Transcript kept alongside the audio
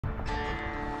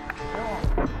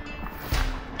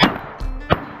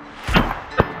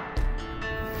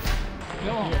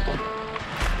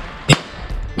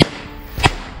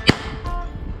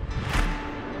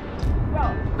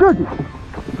Good.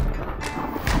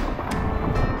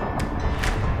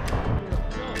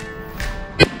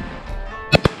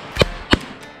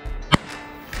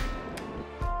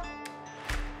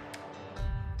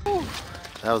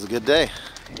 That was a good day.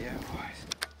 Yeah, it was.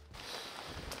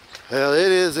 Well,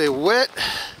 it is a wet,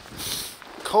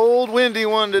 cold, windy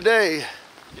one today. You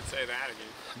could say that again.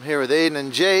 I'm here with Aiden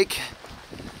and Jake.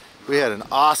 We had an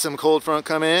awesome cold front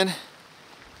come in,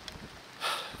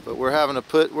 but we're having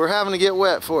to get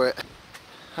wet for it.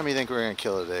 How many think we're gonna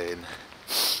kill today, Aiden?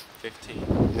 15.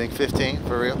 You think 15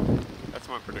 for real? That's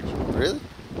my prediction. Really?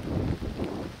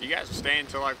 You guys are staying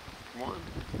until like 1.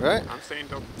 Right? I'm staying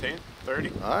until 10,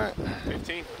 30, All right.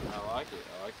 15. I like it.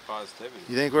 I like the positivity.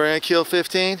 You think we're gonna kill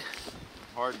 15?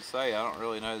 Hard to say. I don't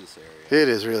really know this area. It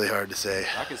is really hard to say.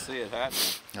 I can see it happening.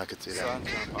 I could see The that. sun's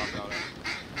gonna pop out.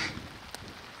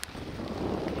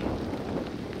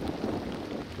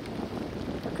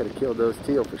 I could have killed those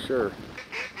teal for sure.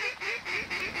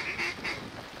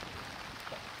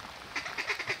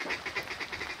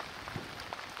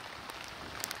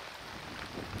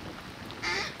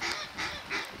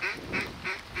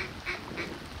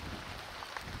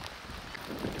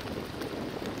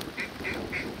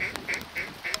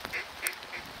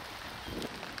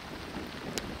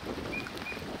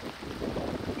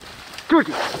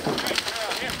 Georgie!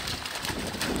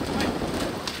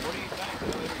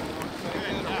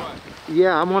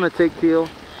 Yeah, I'm gonna take teal.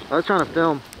 I was trying to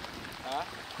film. Huh?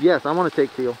 Yes, I want to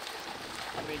take teal.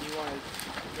 I mean, you want to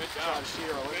try to shoot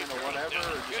or listen or whatever,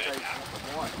 or just take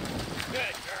one?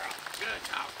 Good girl. Good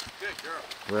girl. Good girl.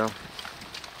 Well,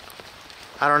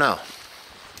 I don't know.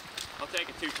 I'll take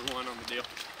a 2 for 1 on the deal.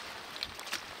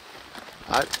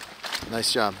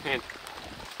 Nice job. And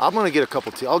I'm gonna get a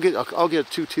couple teal. I'll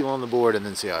get 2 teal on the board and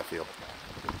then see how I feel.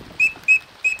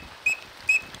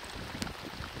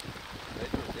 They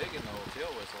were digging the old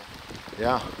teal whistle.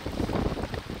 Yeah.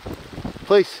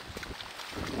 Please.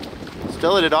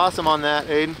 Stella did awesome on that,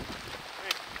 Aiden.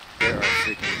 There are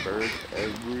freaking birds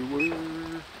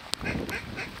everywhere.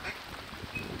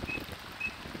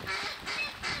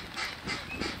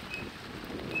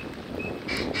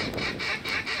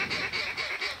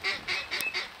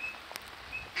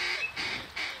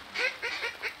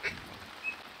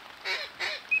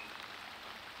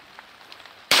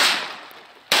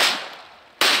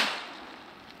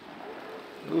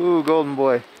 Ooh, golden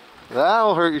boy.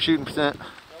 That'll hurt your shooting percent.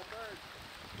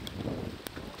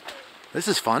 This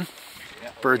is fun.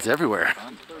 Yeah. Birds everywhere.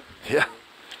 Yeah.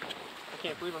 I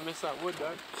can't believe I missed that wood,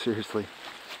 Doug. Seriously.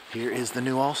 Here is the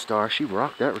new all-star. She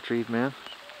rocked that retrieve, man.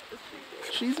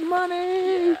 She's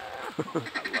money!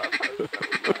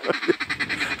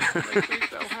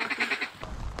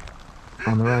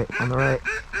 On the right, on the right.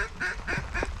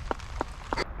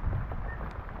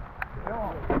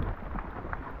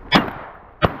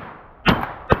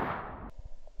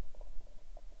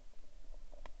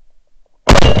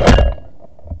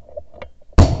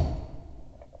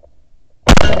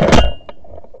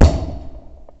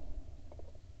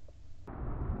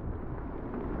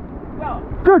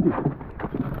 Georgie!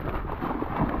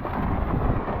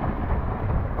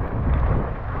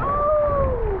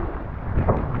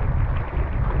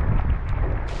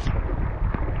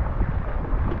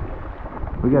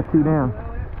 We got 2 down.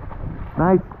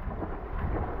 Nice.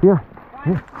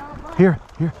 Here.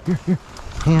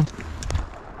 Hand.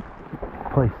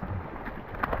 Place.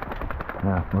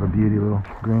 Yeah, what a beauty little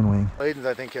green wing. Aiden's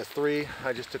I think has 3.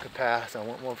 I just took a pass. I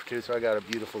went 1 for 2, so I got a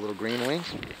beautiful little green wing.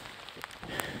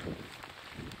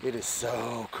 It is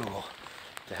so cool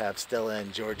to have Stella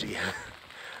and Georgie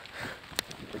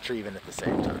retrieving at the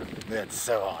same time. That's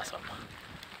so awesome.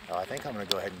 Oh, I think I'm gonna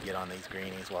go ahead and get on these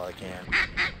greenies while I can.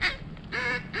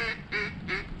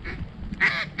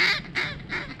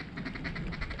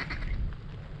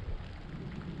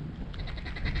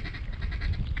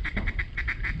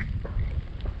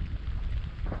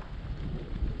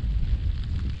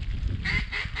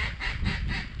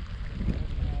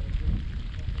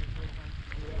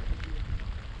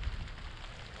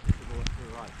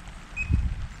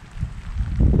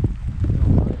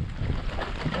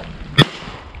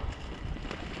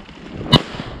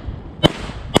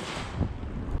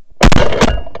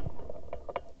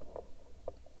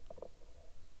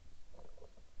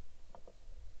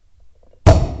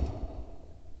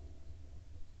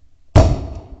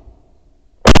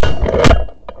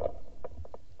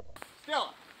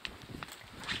 Stella.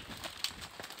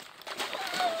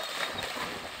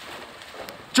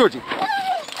 Georgie.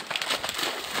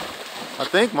 I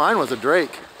think mine was a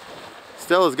drake.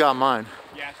 Stella's got mine.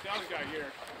 Yeah, Stella's got here.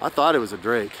 I thought it was a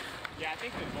drake. Yeah, I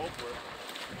think they both were.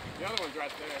 The other one's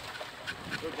right there.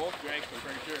 They're both drakes, I'm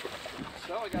pretty sure.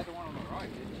 Stella got the one on the right,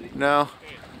 didn't she? No.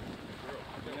 Hey,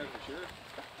 You know for sure?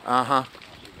 Uh-huh.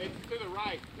 it's to the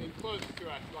right, and close to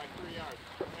us, like 3 yards.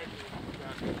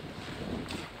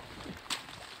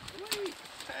 Sweet.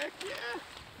 Heck yeah.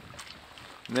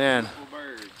 Man. Beautiful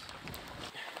birds.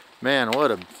 Man, what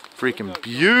a freaking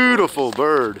beautiful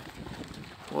bird.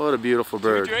 What a beautiful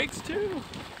bird. Two drakes too.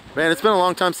 Man, it's been a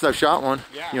long time since I've shot one.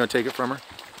 Yeah. You want to take it from her?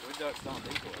 Wood ducks don't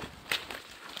decoy.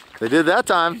 They did that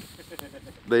time.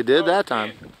 They did that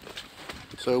time. Man.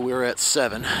 So we're at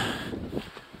 7.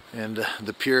 And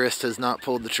the purist has not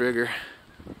pulled the trigger.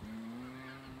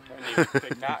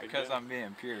 Not because I'm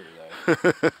being pure though.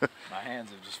 My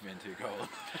hands have just been too cold.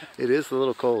 It is a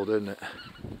little cold, isn't it?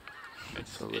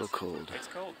 It's a little cold. It's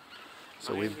cold.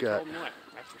 So My we've hands are got cold and wet,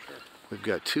 that's for sure. we've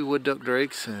got 2 wood duck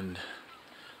drakes and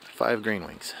 5 green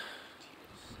wings.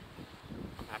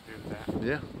 I'm happy with that.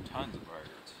 Yeah. Tons of birds.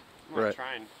 I'm gonna Right.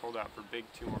 try and hold out for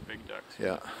 2 more big ducks.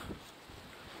 Yeah.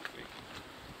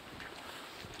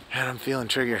 And I'm feeling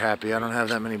trigger happy. I don't have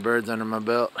that many birds under my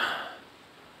belt.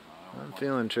 I'm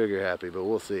feeling trigger happy, but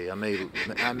we'll see. I may.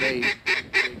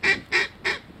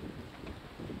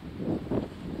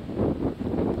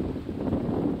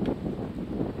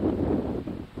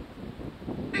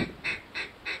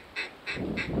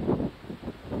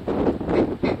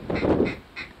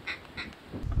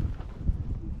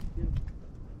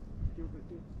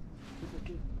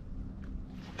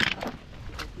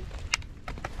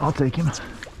 I'll take him.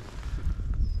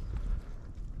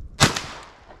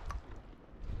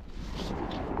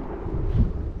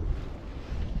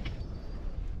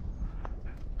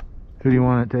 Who do you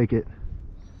want to take it?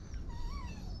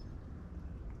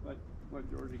 Let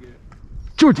Georgie get it.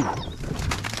 Georgie!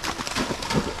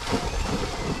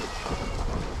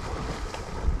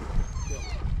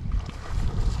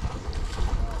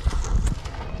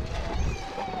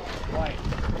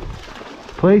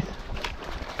 Place.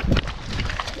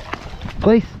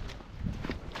 Place.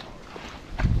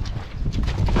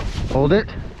 Hold it.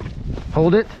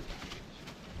 Hold it.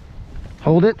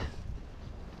 Hold it.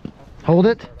 Hold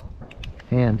it.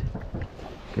 Hand.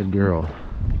 Good girl.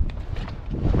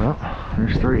 Well,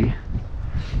 there's 3.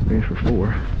 3 for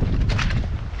 4.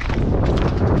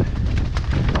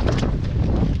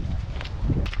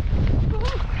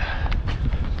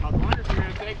 I was wondering if you were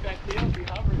going to take that Teal. She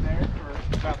hovered there for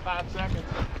about 5 seconds.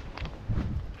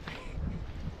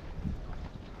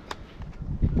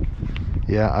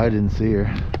 Yeah, I didn't see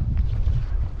her.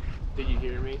 Did you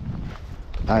hear me?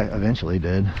 I eventually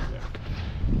did.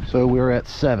 Yeah. So we're at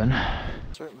 7.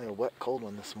 Certainly a wet, cold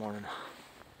one this morning.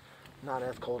 Not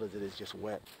as cold as it is just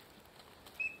wet.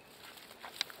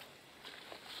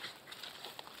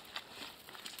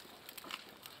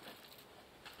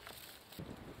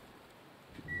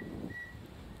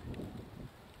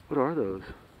 What are those?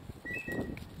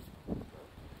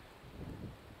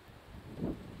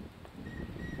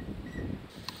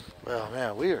 Well,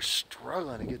 man, we are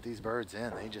struggling to get these birds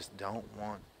in. They just don't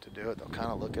want to do it. They'll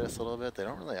kind of look at us a little bit. They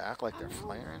don't really act like they're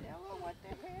flaring.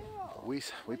 We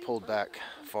pulled back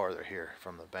farther here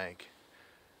from the bank.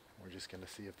 We're just going to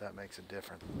see if that makes a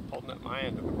difference. Holding up my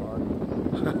end of the bar.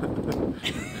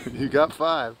 You got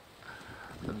 5.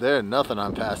 There's nothing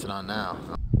I'm passing on now.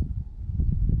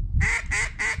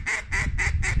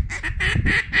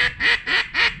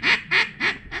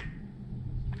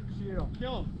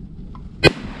 Kill him.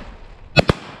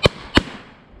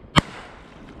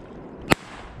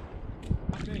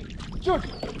 George!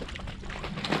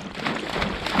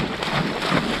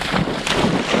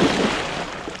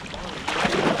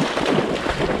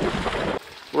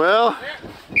 Well,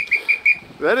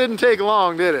 that didn't take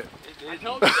long, did it? I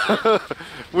told you.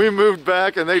 We moved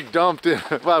back and they dumped in.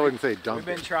 Well, I wouldn't say dumped. We've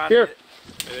been in. trying Here. to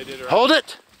Yeah, they did it right. Hold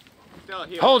it. Stella,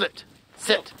 heel. Hold it.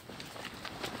 Sit.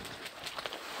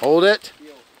 Hold it.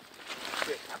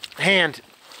 Hand.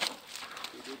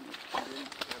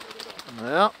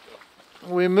 Well,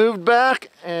 we moved back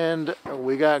and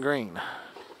we got green.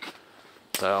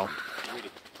 So,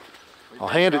 I'll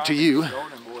hand it to you.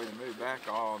 Golden boy to move back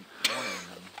all morning.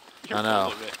 I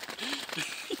know.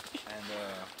 And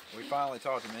we finally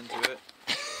talked him into it.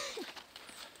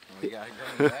 And we got it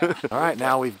green back. All right,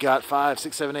 now we've got 5,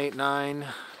 6, 7, 8, 9.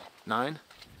 9.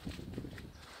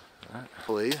 All right,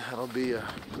 hopefully that'll be a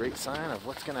great sign of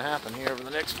what's going to happen here over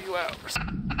the next few hours.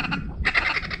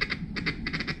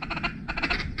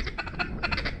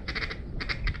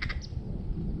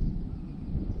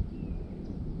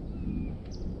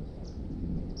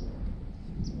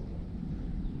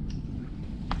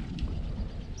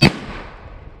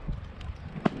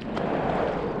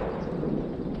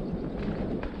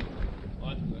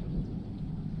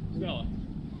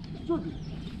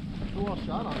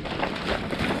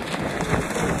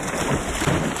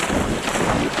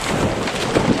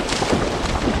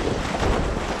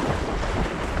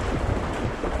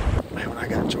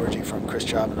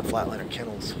 Flatliner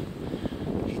Kennels,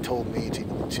 he told me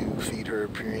to feed her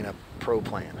Purina Pro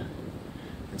Plan.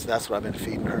 And so that's what I've been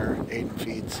feeding her. Aiden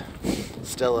feeds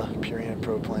Stella Purina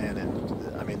Pro Plan,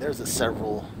 and I mean there's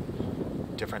several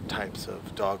different types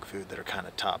of dog food that are kind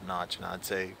of top notch, and I'd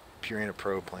say Purina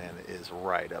Pro Plan is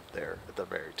right up there at the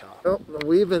very top. Well,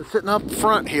 we've been sitting up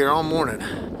front here all morning,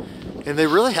 and they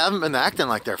really haven't been acting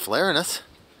like they're flaring us.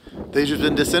 They've just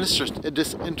been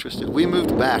disinterested. We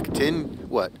moved back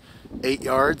 8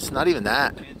 yards? Not even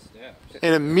that. 10 steps.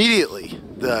 And immediately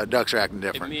the ducks are acting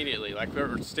different. Immediately, like we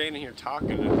were standing here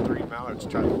talking and 3 mallards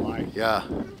tried to lie. Yeah,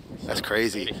 that's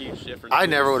crazy. Made a huge difference. I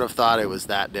never would have thought it was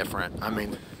that different. I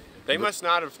mean, they must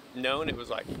not have known it was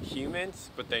like humans,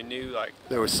 but they knew like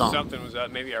there was something was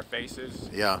up, maybe our faces.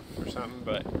 Yeah. Or something,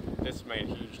 but this made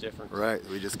a huge difference. Right,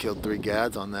 we just killed 3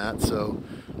 gads on that, so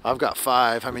I've got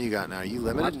 5. How many you got now? Are you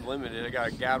limited? I'm limited. I got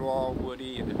a gadwall,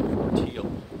 woody, and then 4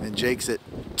 teal. And Jake's at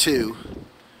 2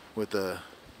 with a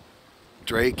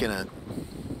drake and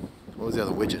what was the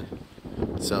other, widgeon.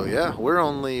 So yeah, we're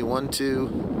only 1,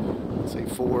 2, 3,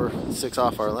 4, 6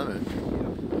 off our limit.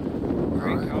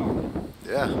 Great call.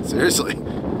 Yeah, seriously.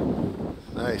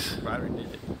 Nice. Ryder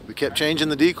did it. We kept changing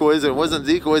the decoys, and it wasn't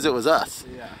the decoys, it was us.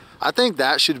 Yeah. I think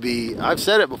that should be, I've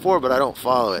said it before, but I don't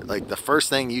follow it. Like, the first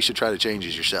thing you should try to change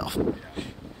is yourself. Yeah.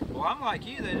 Well, I'm like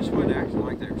you, they just wasn't acting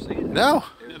like they were seeing it. No.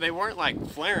 They weren't like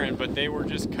flaring, but they were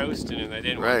just coasting and they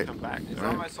didn't want to come back. It's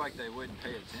almost like they wouldn't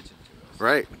pay attention to us.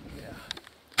 Right.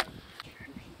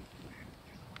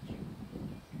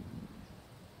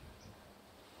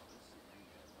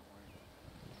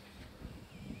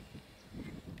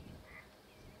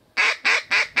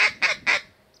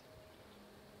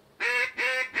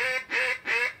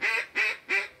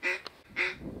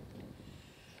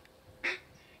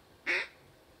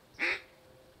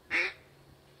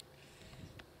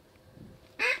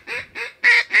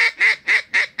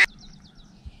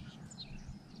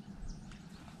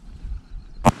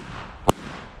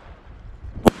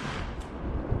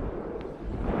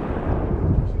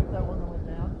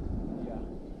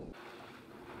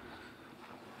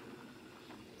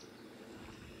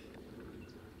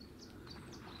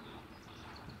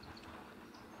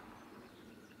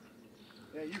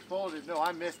 Yeah, you folded. No,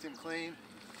 I missed him clean.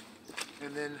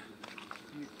 And then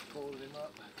you folded him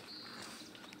up.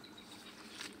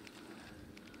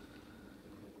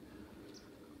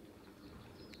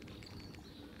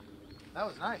 That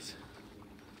was nice.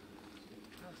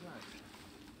 That was nice.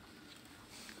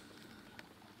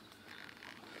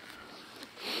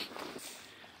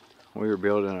 We were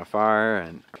building a fire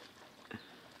and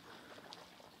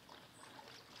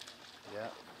Yeah.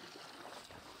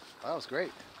 That was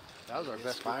great. That was our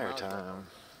best fire time.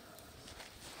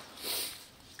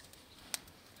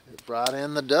 It brought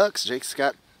in the ducks. Jake's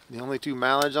got the only 2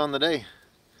 mallards on the day.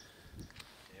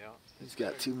 yeah, He's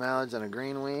got 2 mallards and a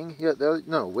green wing. Yeah,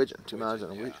 no, widgeon. 2 mallards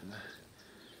and a widgeon.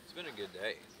 it's been a good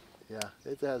day. Yeah,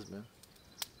 it has been.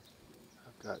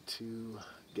 I've got 2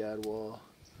 gadwall,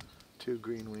 2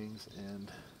 green wings,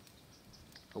 and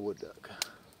a wood duck.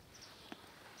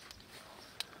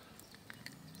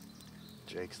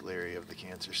 Jake's leery of the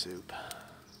cancer soup.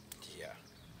 Yeah,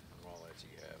 I'm gonna let you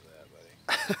have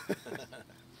that, buddy.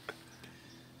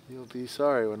 You'll be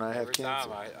sorry when I have Every cancer.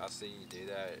 time I see you do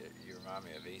that, you remind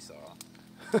me of Esau,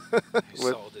 who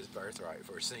sold his birthright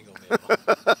for a single meal.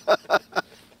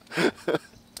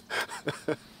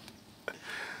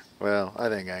 Well, I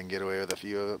think I can get away with a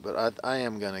few of it, but I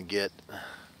am gonna get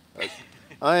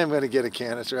a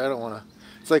canister. I don't want to.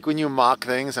 It's like when you mock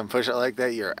things and push it like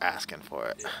that, you're asking for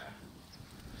it. Yeah.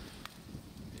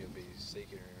 You'll be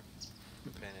seeking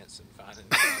repentance and finding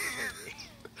the opportunity.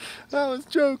 I was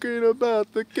joking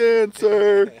about the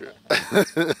cancer.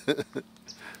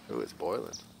 Oh, it's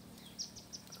boiling.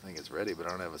 I think it's ready, but I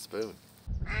don't have a spoon.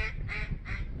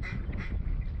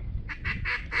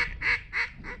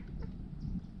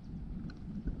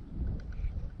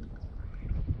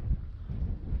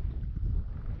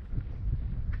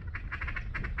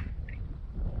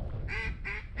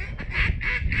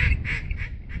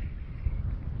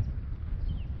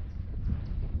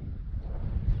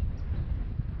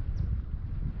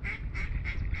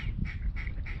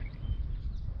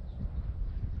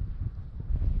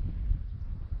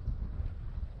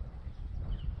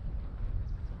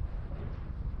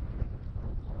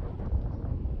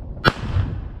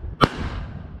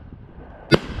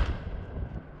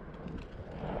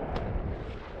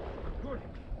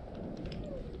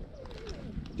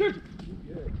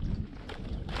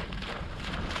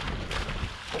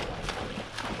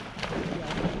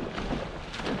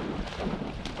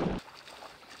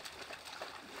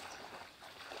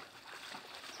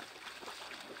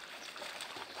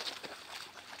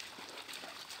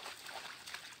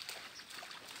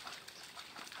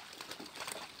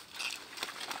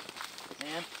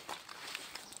 man.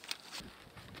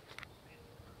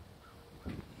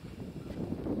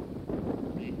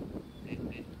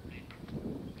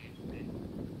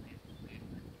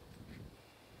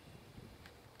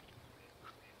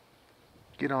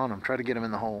 Get on him. Try to get him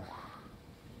in the hole.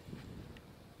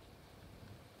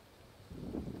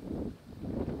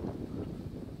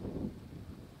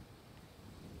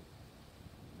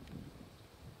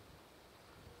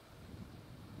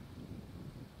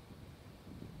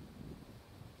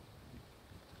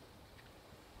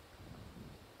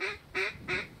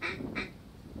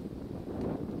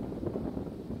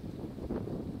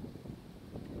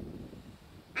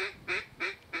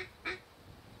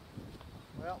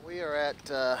 Well, we are at,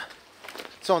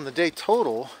 so on the day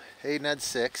total, Aiden had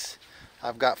 6,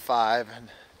 I've got 5, and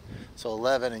so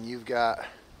 11, and you've got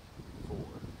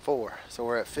 4. So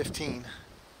we're at 15.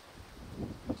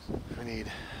 We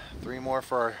need 3 more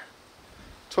for our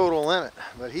total limit,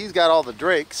 but he's got all the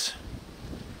drakes,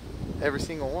 every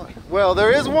single one. Well,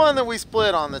 there is one that we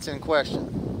split on that's in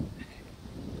question,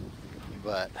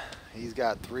 but he's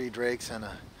got 3 drakes and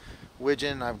a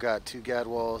widgeon. I've got 2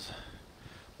 gadwalls,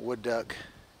 wood duck,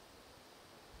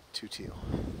 2 teal.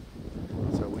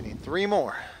 So we need 3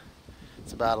 more.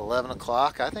 It's about 11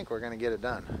 o'clock. I think we're going to get it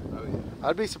done. Oh yeah.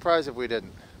 I'd be surprised if we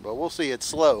didn't, but we'll see. It's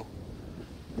slow.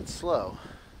 It's slow.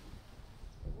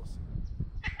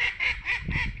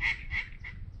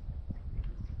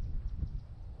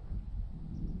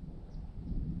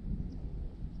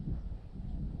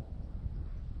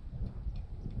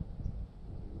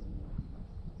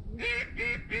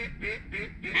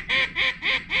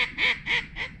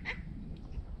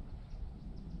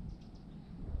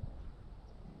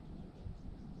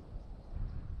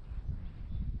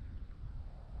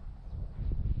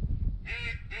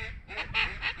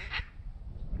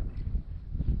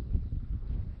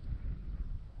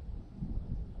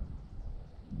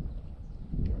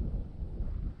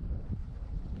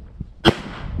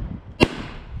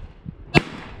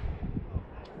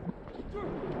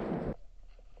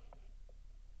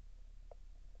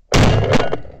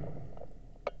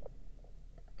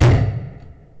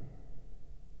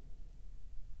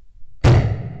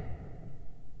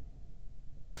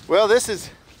 Well, this has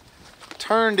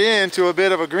turned into a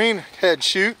bit of a greenhead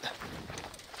shoot.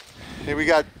 And we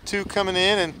got 2 coming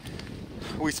in, and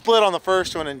we split on the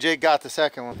first one and Jake got the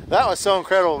second one. That was so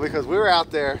incredible because we were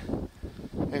out there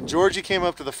and Georgie came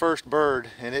up to the first bird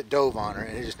and it dove on her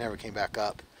and it just never came back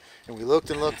up. And we looked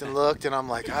and looked and looked, and I'm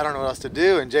like, I don't know what else to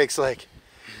do. And Jake's like,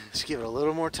 just give it a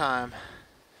little more time.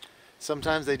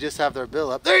 Sometimes they just have their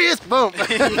bill up. There he is, boom.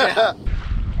 Yeah.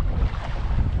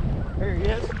 There he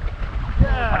is.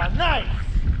 Yeah, nice.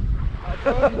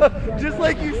 Just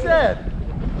like you said.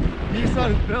 You saw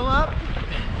his bill up?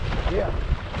 Yeah.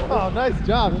 Oh, nice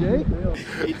job, Jake.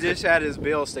 He just had his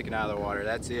bill sticking out of the water.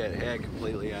 That's it. Head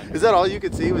completely under. Is that all you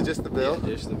could see was just the bill?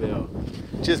 Yeah, just the bill.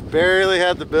 Just barely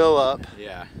had the bill up.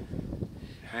 Yeah.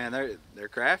 Man, they're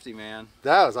crafty, man.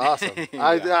 That was awesome. Yeah.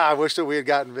 I wish that we had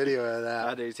gotten video of that.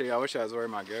 I do too. I wish I was wearing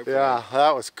my GoPro. Yeah,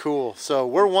 that was cool. So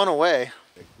we're 1 away.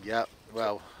 Yep.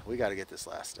 Well, we got to get this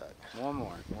last stud. 1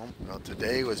 more. Well,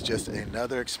 today was just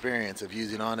another experience of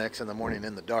using Onyx in the morning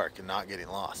in the dark and not getting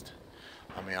lost.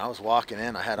 I mean, I was walking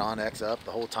in, I had Onyx up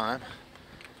the whole time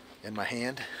in my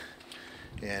hand.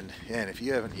 And if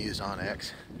you haven't used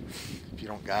Onyx, if you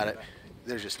don't got it,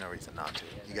 there's just no reason not to.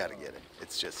 You got to get it.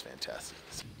 It's just fantastic.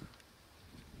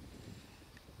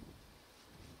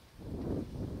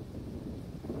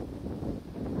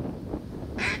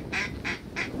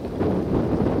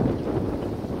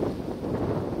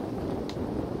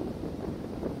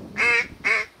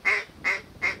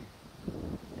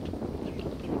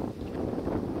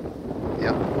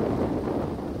 Yep.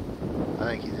 I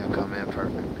think he's gonna come in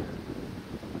perfect.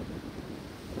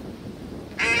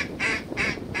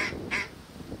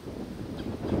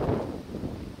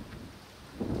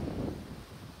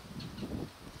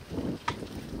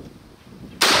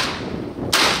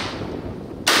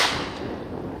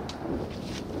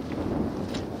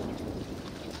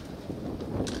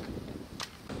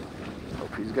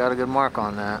 Hope he's got a good mark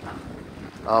on that.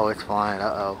 Oh, it's flying.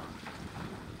 Uh-oh.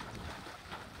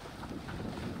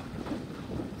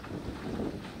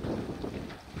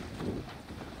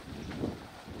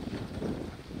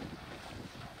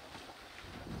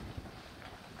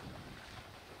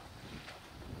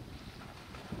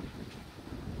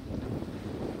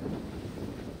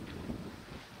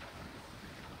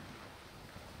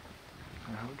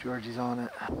 I hope Georgie's on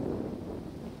it.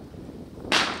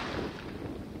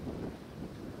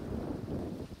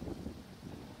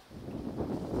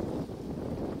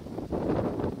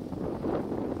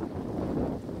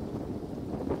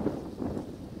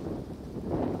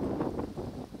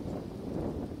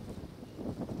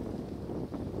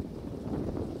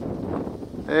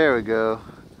 There we go.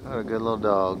 What a good little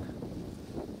dog.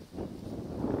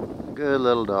 Good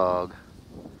little dog.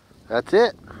 That's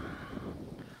it.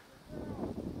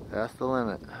 That's the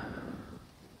limit.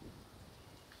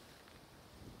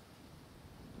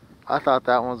 I thought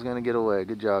that one was going to get away.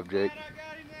 Good job, Jake. I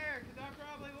got him there, because I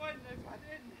probably wouldn't if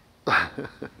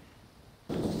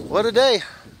I didn't. What a day.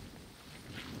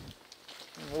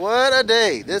 What a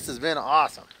day. This has been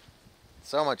awesome.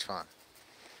 So much fun.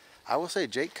 I will say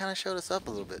Jake kind of showed us up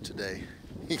a little bit today.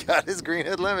 He got his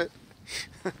greenhead limit.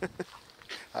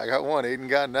 I got one, Aiden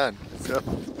got none. So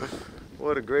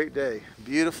what a great day.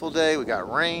 Beautiful day. We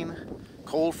got rain,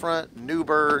 cold front, new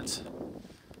birds.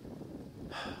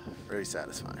 Very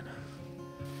satisfying.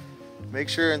 Make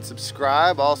sure and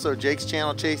subscribe. Also, Jake's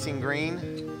channel, Chasing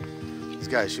Green. These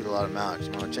guys shoot a lot of mounts.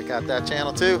 You want to check out that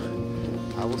channel too?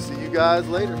 I will see you guys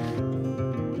later.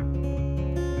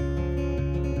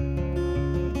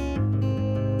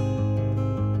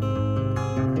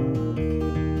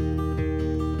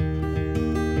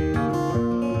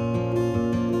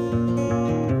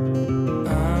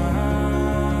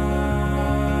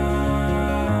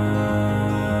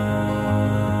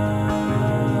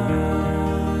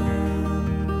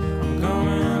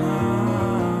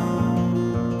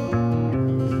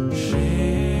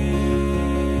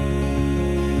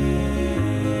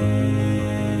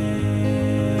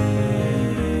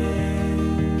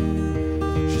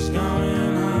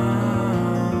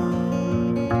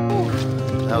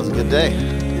 That was a good day.